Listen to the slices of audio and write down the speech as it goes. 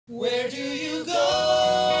Where do you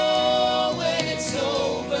go when it's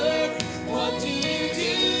over? What do you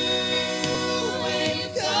do when you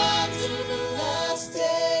come to the last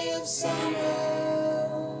day of summer?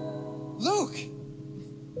 Luke!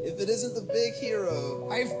 If it isn't the big hero.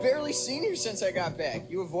 I've barely seen you since I got back.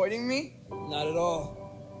 You avoiding me? Not at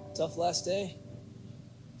all. Tough last day.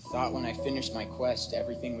 Thought when I finished my quest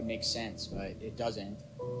everything would make sense, but it doesn't.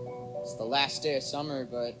 It's the last day of summer,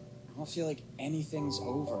 but I don't feel like anything's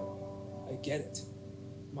over. I get it.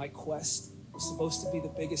 My quest was supposed to be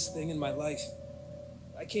the biggest thing in my life.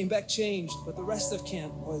 I came back changed, but the rest of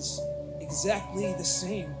camp was exactly the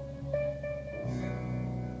same.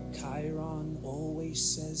 Chiron always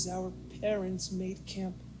says our parents made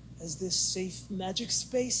camp as this safe magic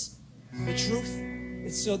space. The truth,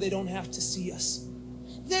 it's so they don't have to see us.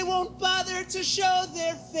 They won't bother to show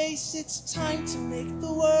their face. It's time to make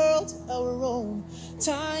the world our own.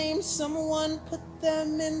 Time someone put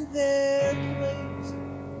them in their place.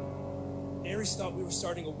 Ares thought we were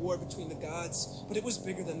starting a war between the gods, but it was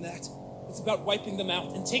bigger than that. It's about wiping them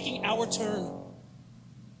out and taking our turn.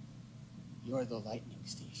 You're the lightning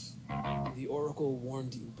thief. The Oracle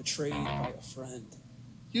warned you, betrayed by a friend.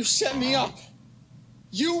 You set me up!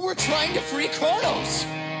 You were trying to free Kronos!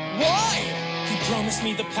 Why? He promised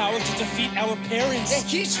me the power to defeat our parents. And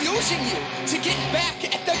he's using you to get back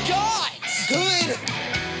at the gods! Good!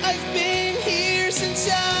 I've been here since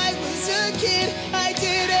I was a kid. I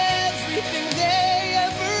did everything they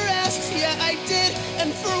ever asked. Yeah, I did.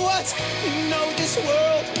 And for what? You know this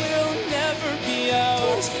world will never be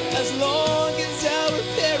ours as long as our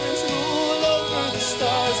parents rule over the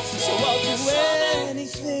stars. So I'll do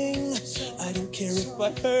anything. I don't care if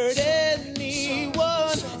I hurt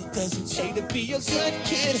anyone. It doesn't pay to be a good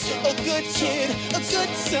kid, a good kid, a good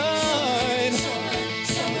son.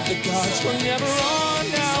 The gods were never on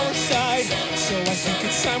our side, so I think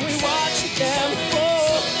it's time we watch them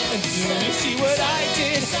fall. And soon you see what I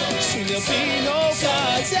did, soon there'll be no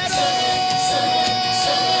gods at all.